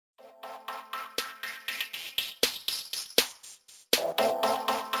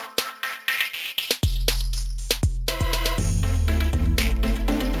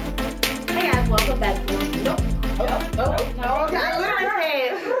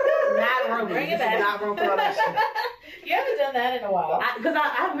it back. Not room for election. You haven't done that in a while. Because I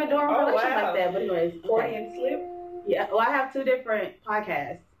haven't been doing relations like that. But anyways, Freudian slip. Yeah. Well, I have 2 different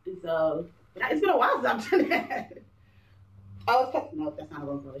podcasts, and so it's been a while since I've done that. Oh, no, that's not a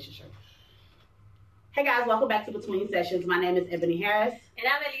room for relationship. Hey guys, welcome back to Between Sessions. My name is Ebony Harris. And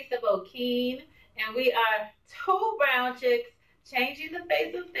I'm Elisa Bokeen. And we are 2 brown chicks changing the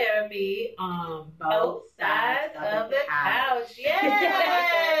face of therapy on both sides of the couch.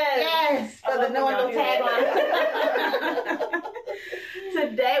 Yes! Yes! For the no one tagline.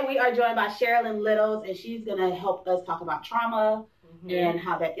 Today we are joined by Sherilyn Littles, and she's going to help us talk about trauma and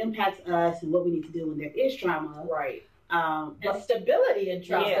how that impacts us and what we need to do when there is trauma. Right. And stability in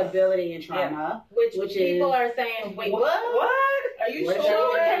trauma. Yes. Stability in trauma. Yeah. Which people are saying, wait, what? Are you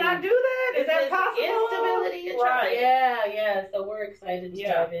sure? Can I do that? Is that possible? Instability in trauma. Right. Yeah. So we're excited to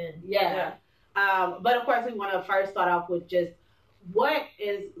dive in. Yeah. But of course, we want to first start off with just what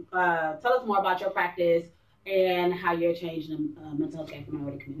is, tell us more about your practice and how you're changing the mental health care for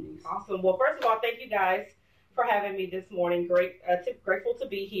minority communities. Awesome. Well, first of all, thank you guys for having me this morning. Grateful to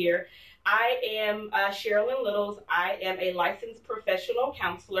be here. I am Sherilyn Littles. I am a licensed professional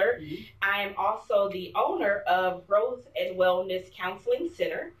counselor. Mm-hmm. I am also the owner of Growth and Wellness Counseling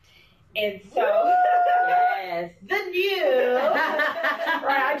Center. And so, yes, the new. Right,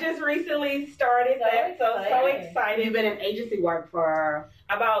 I just recently started that, so excited. You've been in agency work for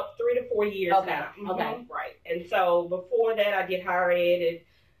about 3 to 4 years now. Okay. Right. And so before that, I did higher ed and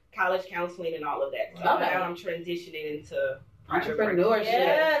college counseling and all of that. So now I'm transitioning into entrepreneurship.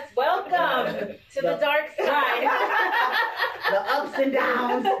 Yes, welcome to the dark side. The ups and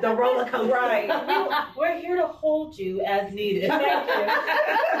downs, the roller coaster. Right. We're here to hold you as needed. Thank you.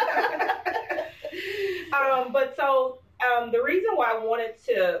 The reason why I wanted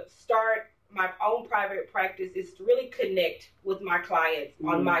to start my own private practice is to really connect with my clients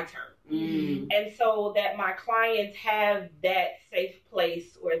on my terms. And so that my clients have that safe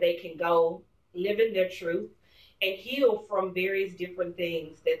place where they can go live in their truth and heal from various different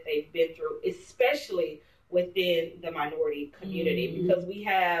things that they've been through, especially within the minority community. Because we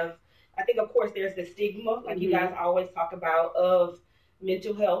have, I think, of course, there's the stigma, like you guys always talk about, of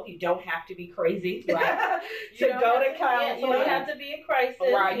mental health. You don't have to be crazy to go to counseling. You don't have to be in crisis.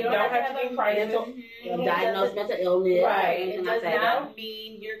 Right, you don't have to be in crisis. Diagnosed mental illness. Right. It does not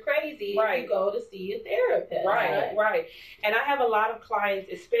mean you're crazy. Right. You go to see a therapist. Right. And I have a lot of clients,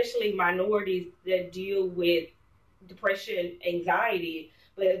 especially minorities, that deal with depression, anxiety,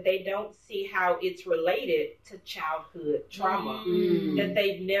 but they don't see how it's related to childhood trauma that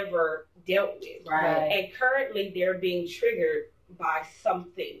they've never dealt with. Right. And currently they're being triggered by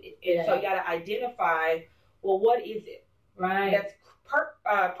something. And so you got to identify, well, what is it? Right. That's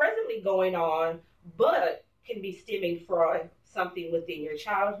presently going on, but can be stemming from something within your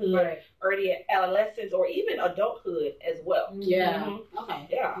childhood, early adolescence, or even adulthood as well. Yeah.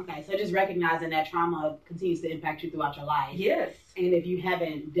 Okay. So just recognizing that trauma continues to impact you throughout your life. Yes. And if you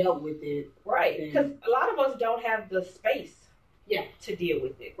haven't dealt with it. Right. Because a lot of us don't have the space to deal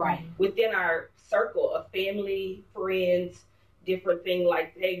with it. Right. Within our circle of family, friends, different things,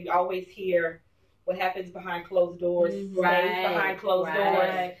 like they always hear what happens behind closed doors, stays behind closed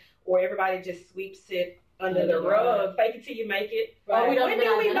doors, or everybody just sweeps it under the rug, fake it till you make it. Right. We don't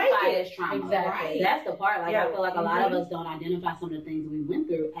even identify it as trauma. Exactly. Right. That's the part. Like I feel like a lot of us don't identify some of the things we went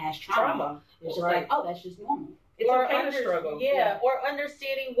through as trauma. It's just like, oh, that's just normal. It's okay to struggle. Or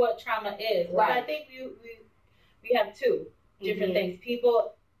understanding what trauma is. Right. I think we have 2 different things.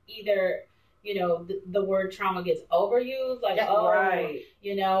 People either, the word trauma gets overused, like, I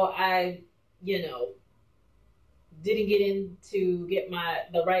didn't get in to get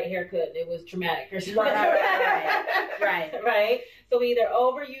the right haircut and it was traumatic or something. Right. So we either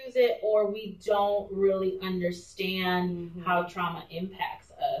overuse it or we don't really understand how trauma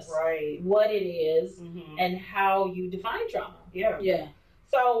impacts us. Right. What it is and how you define trauma. Yeah.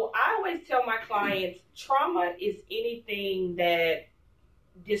 So I always tell my clients, trauma is anything that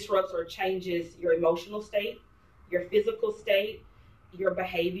disrupts or changes your emotional state, your physical state, your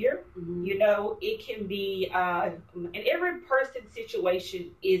behavior. It can be, and every person's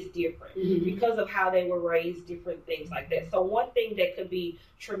situation is different because of how they were raised, different things like that. So one thing that could be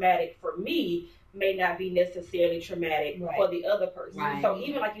traumatic for me may not be necessarily traumatic for the other person. Right. So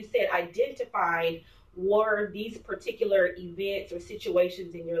even like you said, identifying were these particular events or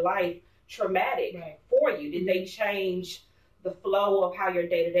situations in your life traumatic for you? Did they change the flow of how your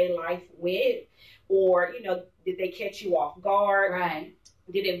day-to-day life went? Or, did they catch you off guard? Right.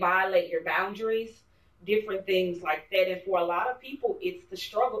 Did it violate your boundaries? Different things like that. And for a lot of people, it's the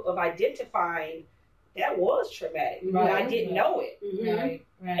struggle of identifying that was traumatic. But I didn't know it.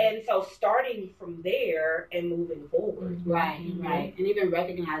 Right. And so starting from there and moving forward. Right. And even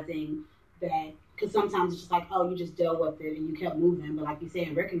recognizing that, because sometimes it's just like, oh, you just dealt with it and you kept moving. But like you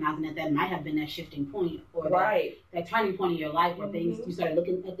said, recognizing that might have been that shifting point or that turning point in your life where things, you started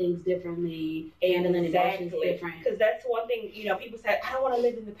looking at things differently, handling emotions different. Because that's one thing, people say, I don't want to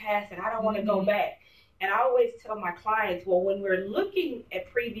live in the past and I don't want to go back. And I always tell my clients, well, when we're looking at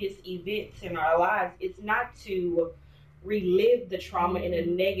previous events in our lives, it's not to relive the trauma in a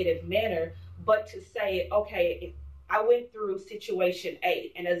negative manner, but to say, okay, if I went through situation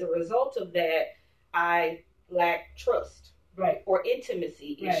A, and as a result of that, I lack trust, or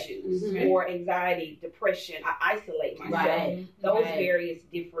intimacy issues, or anxiety, depression. I isolate myself. Those various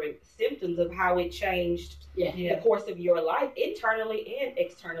different symptoms of how it changed the course of your life, internally and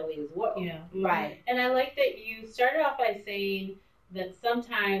externally as well. And I like that you started off by saying that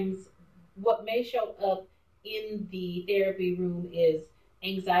sometimes what may show up in the therapy room is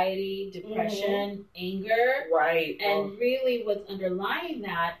anxiety, depression, anger. And really what's underlying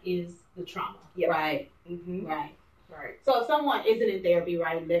that is the trauma. So if someone isn't in therapy,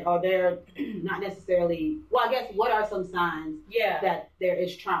 or they're not necessarily, well, I guess, what are some signs that there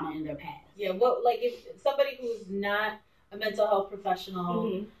is trauma in their past? What, like, if somebody who's not a mental health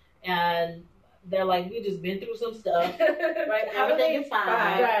professional and they're like, we just been through some stuff, right? Everything is fine.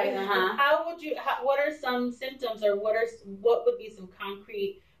 How would you? what are some symptoms, or what would be some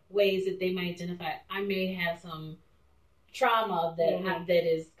concrete ways that they might identify? I may have some trauma that that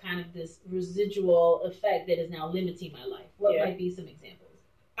is kind of this residual effect that is now limiting my life. What might be some examples?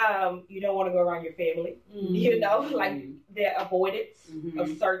 You don't want to go around your family. Like their avoidance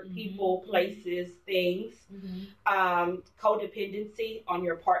of certain people, places, things. Codependency on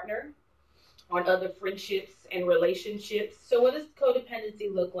your partner, on other friendships and relationships. So what does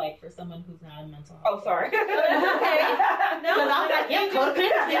codependency look like for someone who's not in mental health? Oh, sorry. Okay. No, I'm like,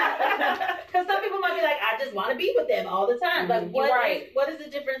 codependency. Because some people might be like, I just want to be with them all the time. Like, what is the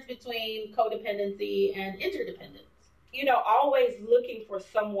difference between codependency and interdependence? Always looking for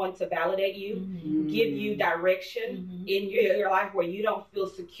someone to validate you, give you direction in your life where you don't feel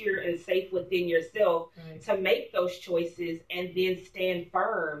secure and safe within yourself to make those choices and then stand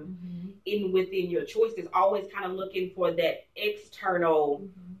firm within your choices. Always kind of looking for that external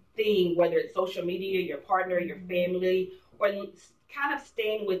thing, whether it's social media, your partner, your family, or kind of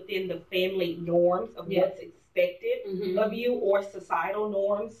staying within the family norms of what's expected of you, or societal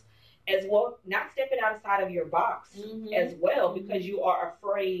norms as well, not stepping outside of your box as well, because you are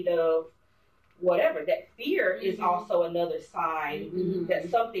afraid of whatever. That fear is also another sign that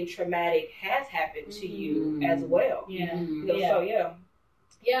something traumatic has happened to you as well.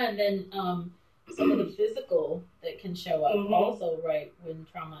 And then some of the physical that can show up also, when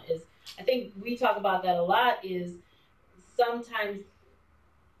trauma is, I think we talk about that a lot, is sometimes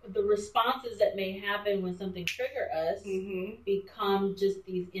the responses that may happen when something trigger us become just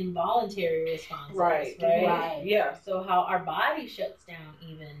these involuntary responses, right? So how our body shuts down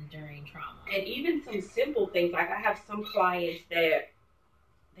even during trauma. And even some simple things, like I have some clients that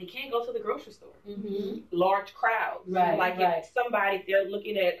they can't go to the grocery store. Large crowds. If somebody, they're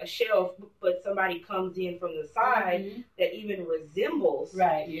looking at a shelf, but somebody comes in from the side that even resembles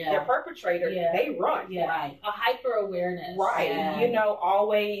their perpetrator, they run. A hyper awareness.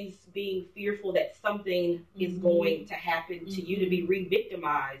 Always being fearful that something is going to happen to you, to be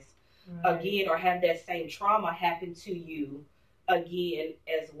re-victimized again, or have that same trauma happen to you again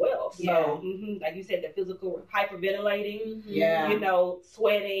as well. So like you said, the physical hyperventilating,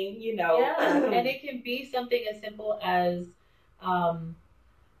 sweating, and it can be something as simple as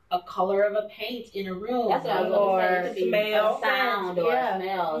a color of a paint in a room. That's what I was going to say. Smell, a sound, or a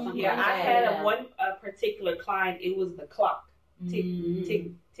smell. Something like I that. had one particular client. It was the clock, tick,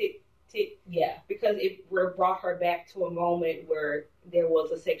 tick, tick, tick. Because it brought her back to a moment where there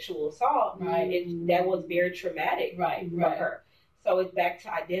was a sexual assault. That was very traumatic for her. So it's back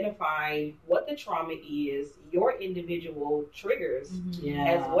to identifying what the trauma is, your individual triggers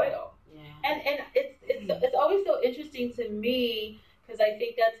as well. And it's always so interesting to me, because I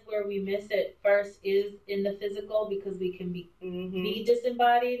think that's where we miss it first, is in the physical, because we can be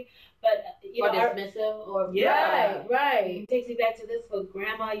disembodied, but dismissive, or It takes me back to this. Well,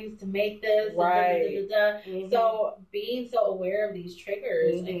 grandma used to make this. So being so aware of these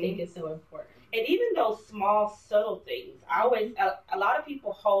triggers, I think, is so important. And even those small, subtle things. A lot of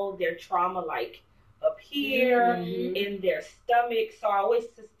people hold their trauma like up here in their stomach. So I always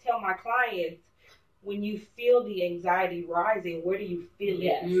just tell my clients, when you feel the anxiety rising, where do you feel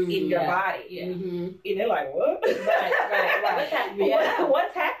it in your body? And they're like, what?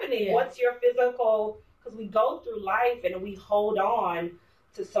 What's happening? What's your physical? Because we go through life and we hold on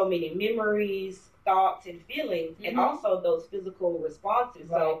to so many memories, thoughts, and feelings, and also those physical responses.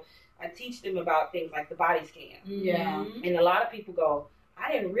 Right. So I teach them about things like the body scan. Yeah. And a lot of people go,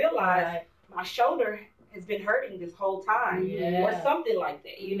 I didn't realize my shoulder has been hurting this whole time, or something like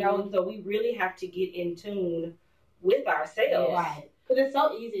that, you know. And so we really have to get in tune with ourselves, right? Because it's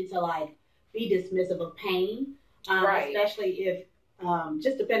so easy to like be dismissive of pain, especially if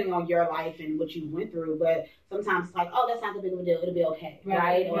just depending on your life and what you went through. But sometimes it's like, oh, that's not that big of a deal. It'll be okay,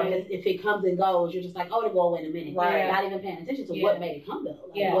 right? Or if it comes and goes, you're just like, oh, it'll go away in a minute. Right. Not even paying attention to what made it come though.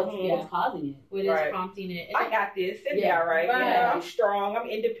 Like, what's causing it? What is prompting it? I got this. It'll be all right. You know, I'm strong. I'm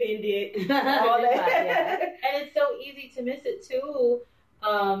independent. All that. And it's so easy to miss it too,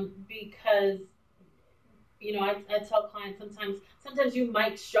 because you know, I tell clients sometimes you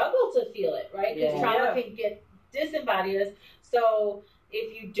might struggle to feel it, right? Because trauma can get disembodied us. So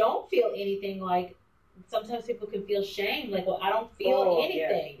if you don't feel anything, like sometimes people can feel shame, like, well, I don't feel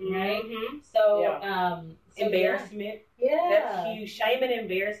anything, right? So, embarrassment. That's huge. Shame and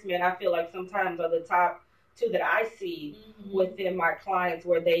embarrassment, I feel like sometimes are the top two that I see within my clients,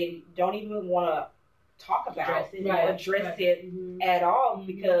 where they don't even want to talk about address it at all,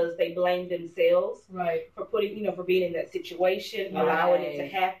 because they blame themselves for for being in that situation, allowing it to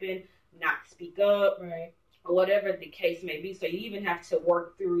happen, not speak up, or whatever the case may be. So you even have to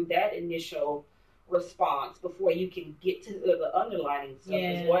work through that initial response before you can get to the underlying stuff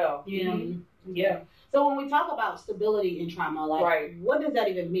as well. So when we talk about stability in trauma, like what does that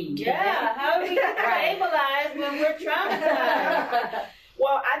even mean? How do we get stabilized when we're traumatized?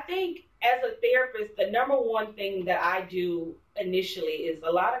 Well, I think as a therapist, the number one thing that I do initially is a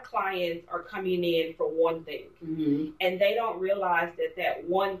lot of clients are coming in for one thing, and they don't realize that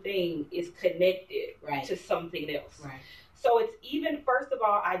one thing is connected to something else. So it's even, first of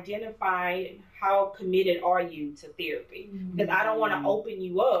all, identifying how committed are you to therapy, because I don't want to open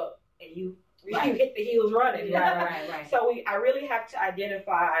you up and you hit the heels running. So I really have to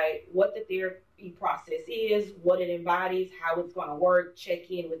identify what the therapy process is, what it embodies, how it's going to work,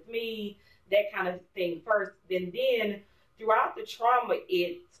 check in with me, that kind of thing first. Then throughout the trauma,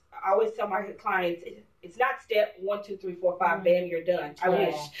 I always tell my clients, it's not step 1, 2, 3, 4, 5, bam, you're done. I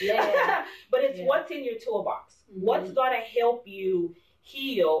wish. But it's what's in your toolbox. What's going to help you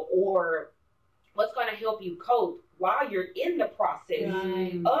heal, or what's going to help you cope while you're in the process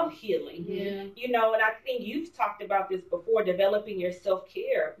of healing. You know, and I think you've talked about this before, developing your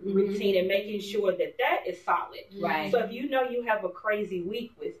self-care routine and making sure that is solid. So if you know you have a crazy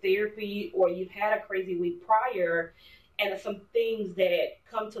week with therapy, or you've had a crazy week prior, and some things that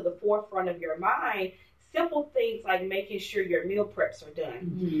come to the forefront of your mind, simple things like making sure your meal preps are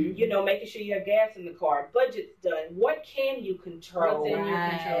done, you know, making sure you have gas in the car, budget's done. What can you control?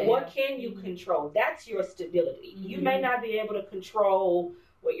 What can you control? That's your stability. You may not be able to control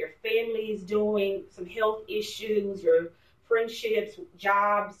what your family's doing, some health issues, your friendships,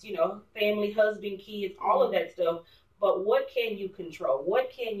 jobs, you know, family, husband, kids, all of that stuff. But what can you control?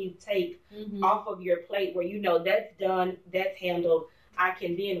 What can you take off of your plate where you know that's done, that's handled? I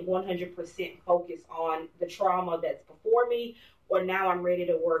can then 100% focus on the trauma that's before me, or now I'm ready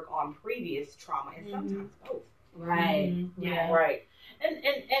to work on previous trauma, and sometimes both. And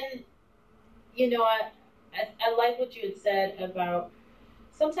you know, I like what you had said about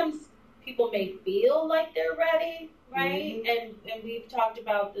sometimes people may feel like they're ready, right? And we've talked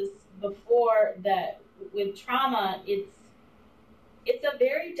about this before, that with trauma, it's a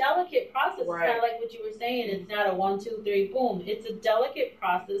very delicate process. It's kind of like what you were saying. It's not a 1, 2, 3, boom. It's a delicate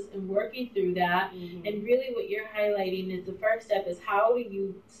process, and working through that. And really what you're highlighting is the first step is, how do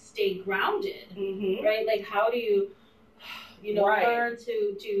you stay grounded, right? Like, how do you learn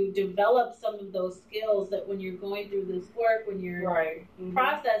to develop some of those skills that when you're going through this work, when you're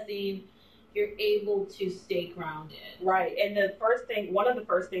processing, you're able to stay grounded. And one of the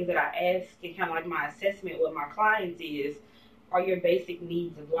first things that I ask in kind of like my assessment with my clients is, are your basic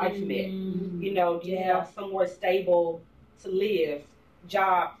needs of life met? You know, do you have somewhere stable to live,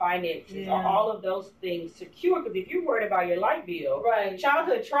 job, finances, are all of those things secure? Because if you're worried about your light bill,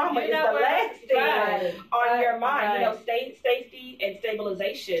 childhood trauma is the last thing on your mind. You know, safety and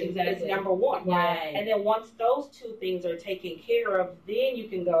stabilization is number one. And then once those two things are taken care of, then you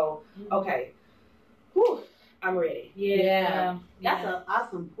can go, okay, I'm ready. That's an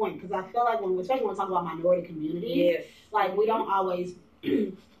awesome point, because I feel like especially when we talk about minority communities, like we don't always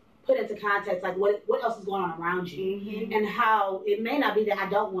put into context like what else is going on around you, and how it may not be that I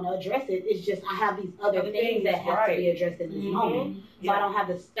don't want to address it. It's just I have these other things that have to be addressed in this moment. So I don't have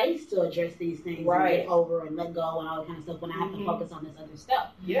the space to address these things and get over and let go and all that kind of stuff when I have to focus on this other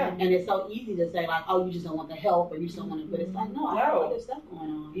stuff. And it's so easy to say like, oh, you just don't want the help, or you just don't want to. But it's like, no, I have other stuff going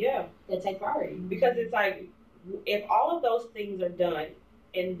that take priority. Because it's like, if all of those things are done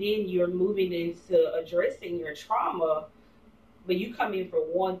and then you're moving into addressing your trauma, but you come in for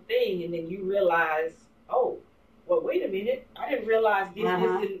one thing and then you realize, oh, well, wait a minute, I didn't realize this,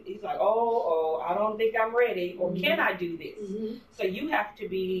 and he's like, oh, I don't think I'm ready, or can I do this? So you have to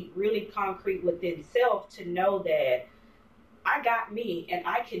be really concrete within self to know that I got me and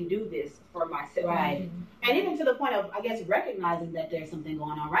I can do this for myself. Right. And even to the point of, I guess, recognizing that there's something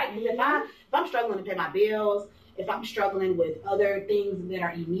going on, right? Because if I'm struggling to pay my bills, if I'm struggling with other things that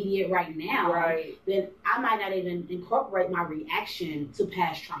are immediate right now, then I might not even incorporate my reaction to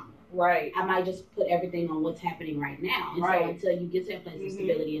past trauma. Right. I might just put everything on what's happening right now. And so until you get to a place of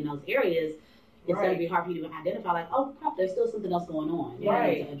stability in those areas, it's going to be hard for you to identify, like, oh, crap, there's still something else going on.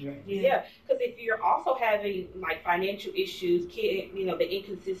 Right. To address. Yeah, because if you're also having, like, financial issues, the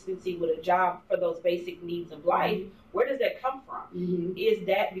inconsistency with a job for those basic needs of life, where does that come from? Is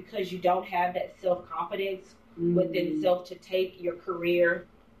that because you don't have that self-confidence within self to take your career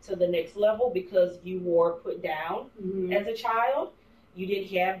to the next level because you were put down as a child? You didn't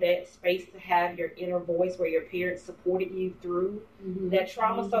have that space to have your inner voice where your parents supported you through that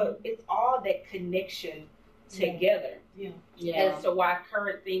trauma. So it's all that connection together. As to why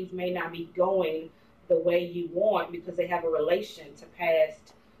current things may not be going the way you want because they have a relation to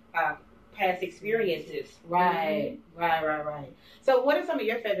past experiences. Right. So what are some of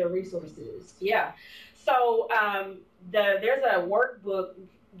your favorite resources? Yeah. So there's a workbook.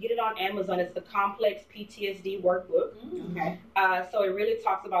 Get it on Amazon. It's the Complex PTSD Workbook. Okay. So it really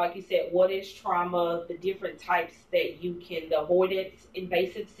talks about, like you said, what is trauma, the different types that you can, the avoidance,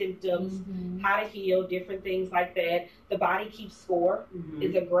 invasive symptoms, how to heal, different things like that. The Body Keeps Score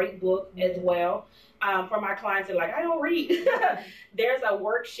is a great book as well. For my clients that are like, I don't read. There's a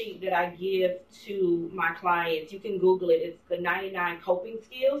worksheet that I give to my clients. You can Google it. It's the 99 coping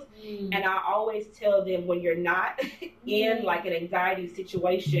skills. And I always tell them, when you're not in like an anxiety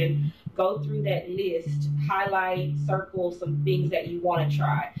situation, go through that list, highlight, circle some things that you want to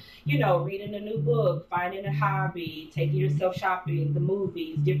try. Reading a new book, finding a hobby, taking yourself shopping, the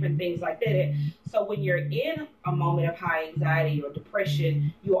movies, different things like that. So when you're in a moment of high anxiety or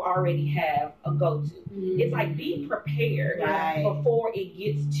depression, you already have a go-to. It's like, be prepared before it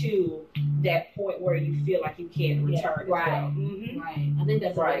gets to that point where you feel like you can't return. Right. I think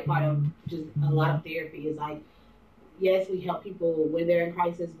that's a big part of just a lot of therapy is like, yes, we help people when they're in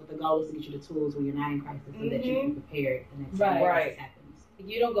crisis, but the goal is to get you the tools when you're not in crisis so that you can be prepared the next time crisis happens.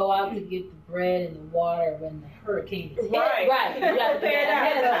 You don't go out to get the bread and the water when the hurricane is hit. Right. You got to prepare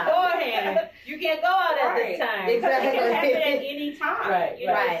ahead of time. Beforehand. You can't go out at this time. Exactly. It can happen at any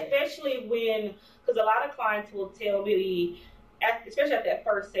time. Especially when, because a lot of clients will tell me, especially at that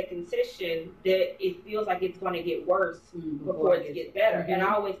second session, that it feels like it's going to get worse before it gets better. And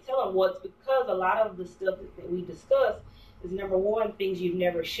I always tell them, well, it's because a lot of the stuff that we discuss is, number one, things you've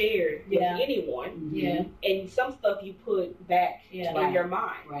never shared with anyone. And some stuff you put back in your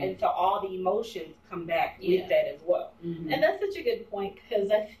mind. And so all the emotions come back with that as well. And that's such a good point, because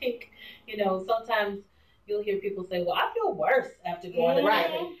I think, sometimes you'll hear people say, well, I feel worse after going to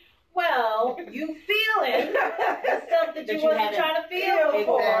therapy. Well, you feeling the stuff that you wasn't trying to feel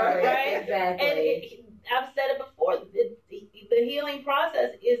before, right? Exactly. And I've said it before, the healing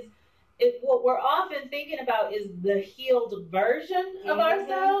process is what we're often thinking about is the healed version of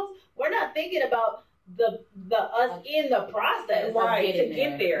ourselves. We're not thinking about the us in the process to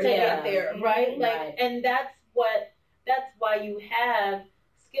get there, right? And that's why you have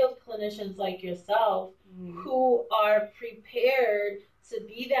skilled clinicians like yourself who are prepared to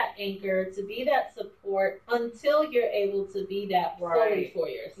be that anchor, to be that support until you're able to be that fully for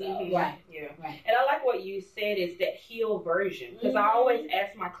yourself. And I like what you said is that heal version, because I always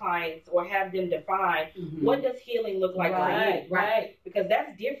ask my clients or have them define what does healing look like for you, because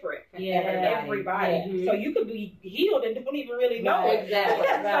that's different for everybody. So you could be healed and don't even really know it.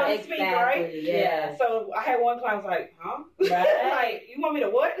 So to speak, right? So I had one client was like, huh? Like, you want me to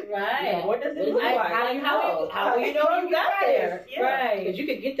what? What does it look like? How you know you got there? Because you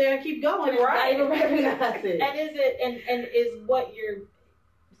could get there and keep going and not even recognize it. And is what you're,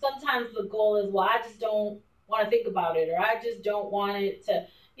 sometimes the goal is, well, I just don't want to think about it, or I just don't want it to,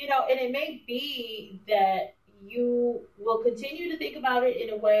 and it may be that you will continue to think about it in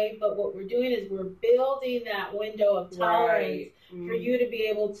a way, but what we're doing is we're building that window of tolerance for you to be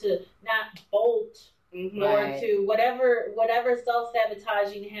able to not bolt or to whatever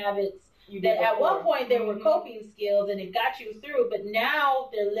self-sabotaging habits that at one point they were coping skills and it got you through, but now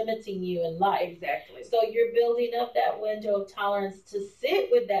they're limiting you in life. Exactly. So you're building up that window of tolerance to sit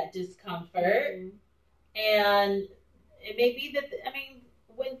with that discomfort. And it may be that,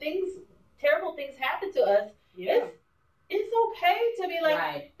 when terrible things happen to us, it's okay to be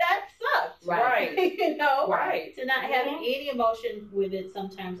like, that sucked. Right. You know? Right. To not have any emotion with it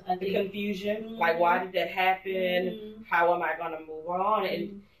sometimes, I think. The confusion, like, why did that happen? How am I going to move on?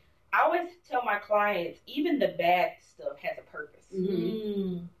 And I always tell my clients, even the bad stuff has a purpose.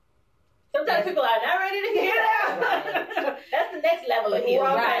 Sometimes people are not ready to hear that. That's the next level of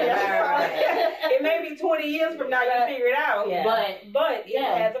healing. Right. It may be 20 years from now you figure it out, but it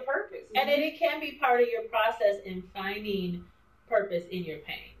has a purpose. And it can be part of your process in finding purpose in your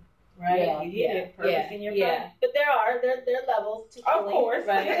pain, right? Yeah. Purpose in your pain. But there are levels to healing, of course,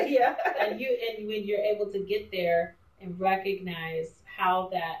 right? And when you're able to get there and recognize how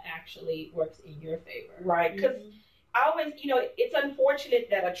that actually works in your favor, right? Because I always, it's unfortunate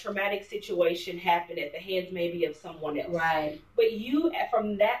that a traumatic situation happened at the hands maybe of someone else. Right. But you,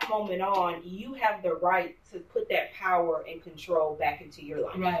 from that moment on, you have the right to put that power and control back into your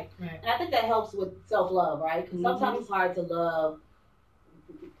life. Right. And I think that helps with self-love, right? Because sometimes it's hard to love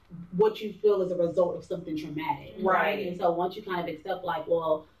what you feel as a result of something traumatic. Right. And so once you kind of accept, like,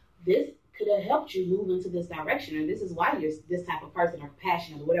 well, this could have helped you move into this direction, and this is why you're this type of person or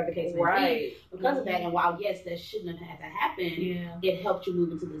passionate or whatever the case may be because of that. And while yes, that shouldn't have had to happen, it helped you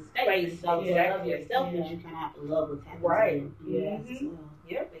move into this space. So to love yourself means you kind of have to love what's happening to you. As well.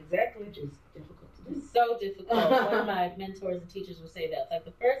 Yep, exactly. Which is difficult to do. It's so difficult. One of my mentors and teachers would say that, like,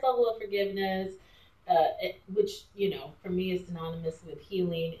 the first level of forgiveness, which for me is synonymous with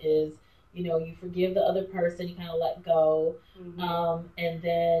healing, is you forgive the other person, you kind of let go. And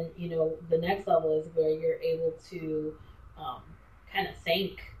then, the next level is where you're able to kind of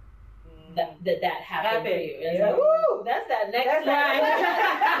thank that happened for you. And so, that's that next level.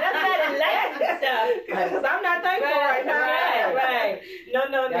 That's that enlightenment stuff. Because I'm not thankful right now. Right.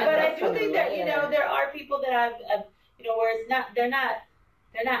 No. But I do think that, there are people that I've where it's not, they're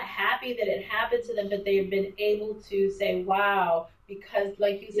not happy that it happened to them, but they've been able to say, wow, because,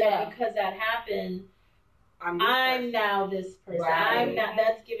 like you said, because that happened, I'm now this person. I'm not.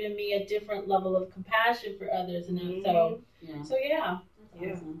 That's given me a different level of compassion for others, and so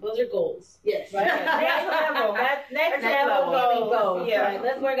those are goals. Yes, right. Next level. That's next level goals. Yeah, right.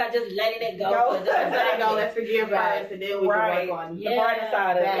 Let's work on just letting it go. Let it go. Let's forgive first, and then we can work on the brighter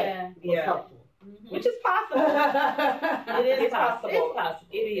side of it. Yeah, helpful. Which is possible. It is possible. It's possible.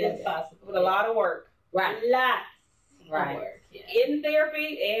 It is. It's possible. With a lot of work. Right. Lots of work. Yeah. In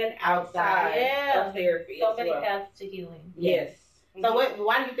therapy and outside of therapy. So many paths to healing. Yes. So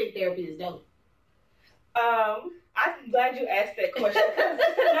why do you think therapy is dope? I'm glad you asked that question.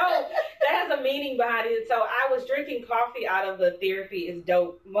 No, that has a meaning behind it. So I was drinking coffee out of the Therapy is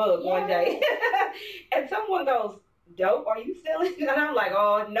Dope mug one day. And someone goes, "Dope? Are you selling?" And I'm like,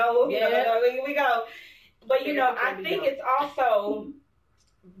 "Oh, no, no, here we go." But, I think it's also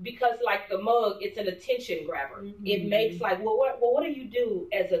because, like, the mug, it's an attention grabber. It makes, like, what do you do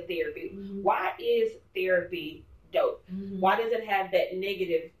as a therapy? Why is therapy dope? Why does it have that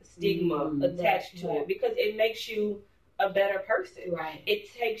negative stigma attached to it? Because it makes you a better person. Right.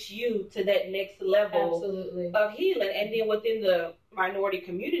 It takes you to that next level of healing. And then within the minority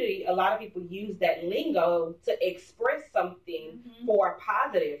community, a lot of people use that lingo to express something for a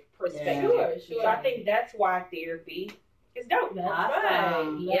positive perspective. Sure. So I think that's why therapy is dope. That's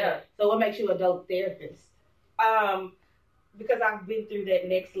right. Yeah. So what makes you a dope therapist? Because I've been through that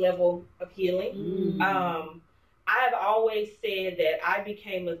next level of healing. I've always said that I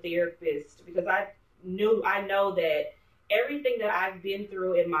became a therapist because I know that everything that I've been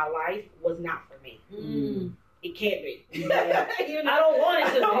through in my life was not for me. It can't be. I don't want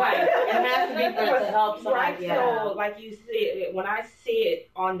it to be. Right. It has to be to help somebody. Right. So, like you said, when I sit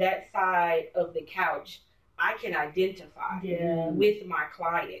on that side of the couch, I can identify with my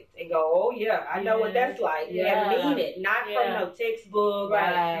clients and go, "Oh yeah, I know what that's like," and mean it, not from no textbook, or,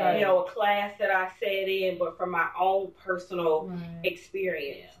 a class that I sat in, but from my own personal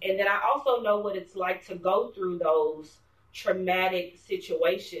experience. And then I also know what it's like to go through those traumatic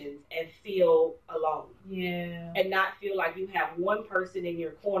situations and feel alone. And not feel like you have one person in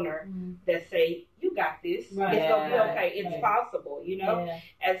your corner that say, "You got this. It's gonna be okay. It's possible,"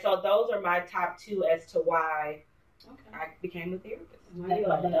 And so those are my top two as to why I became a therapist. You're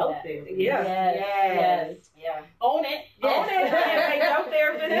a dope therapist. Yes. Own it. Own it. Dope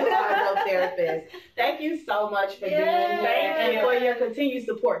therapist. You are a dope therapist. Thank you so much for being here and for your continued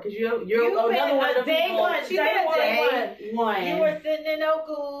support, because you're another one of the day people. one. She been day one. You were sitting in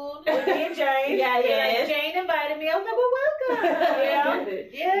Ogun with me and Jane. Jane invited me. I was like, "Well, welcome." From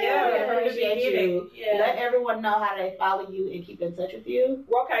the beginning. Let everyone know how they follow you and keep in touch with you.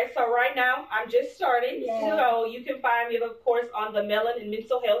 Okay, so right now I'm just starting. Yeah. So you can find me, of course, on the Melanin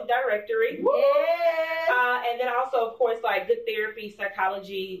Mental Health Directory. And then also, of course, like Good Therapy,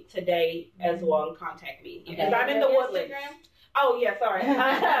 Psychology Today as well, and contact me. Because I'm in the Woodlands. Oh, yeah, sorry.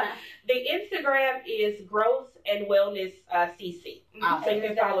 The Instagram is Growth and Wellness CC. So you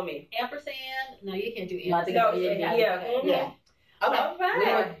can follow me. Ampersand? No, you can't do Nothing. ampersand. Yeah. Okay. Right. We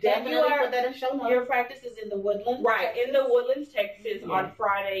will definitely put that in show notes. Your practice is in the Woodlands? Right, Texas? in the Woodlands, Texas, on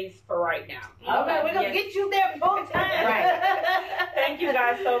Fridays for right now. Okay, we're going to get you there full time. Right. Thank you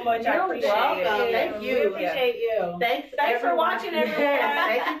guys so much. I appreciate it. Thank you. We appreciate you. Thanks for watching, everyone.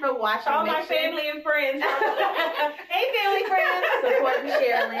 Thank you for watching. All my family and friends. Hey, family friends. Supporting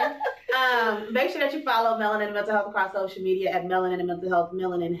Sherilyn. Make sure that you follow Melanin and Mental Health across social media at Melanin and Mental Health,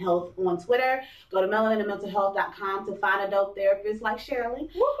 Melanin Health on Twitter. Go to melaninandmentalhealth.com to find a dope therapist like Sherilyn.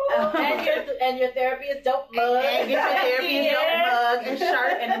 And your therapy is dope mug. And get your therapy is dope mug and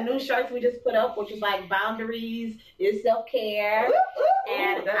shirt. And the new shirts we just put up, which is like boundaries is self-care.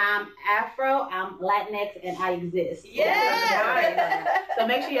 And I'm Afro, I'm Latinx, and I exist. So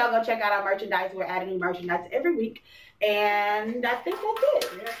make sure y'all go check out our merchandise. We're adding new merchandise every week. And I think that's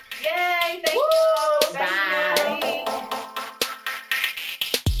it. Yay! Thank you. Bye.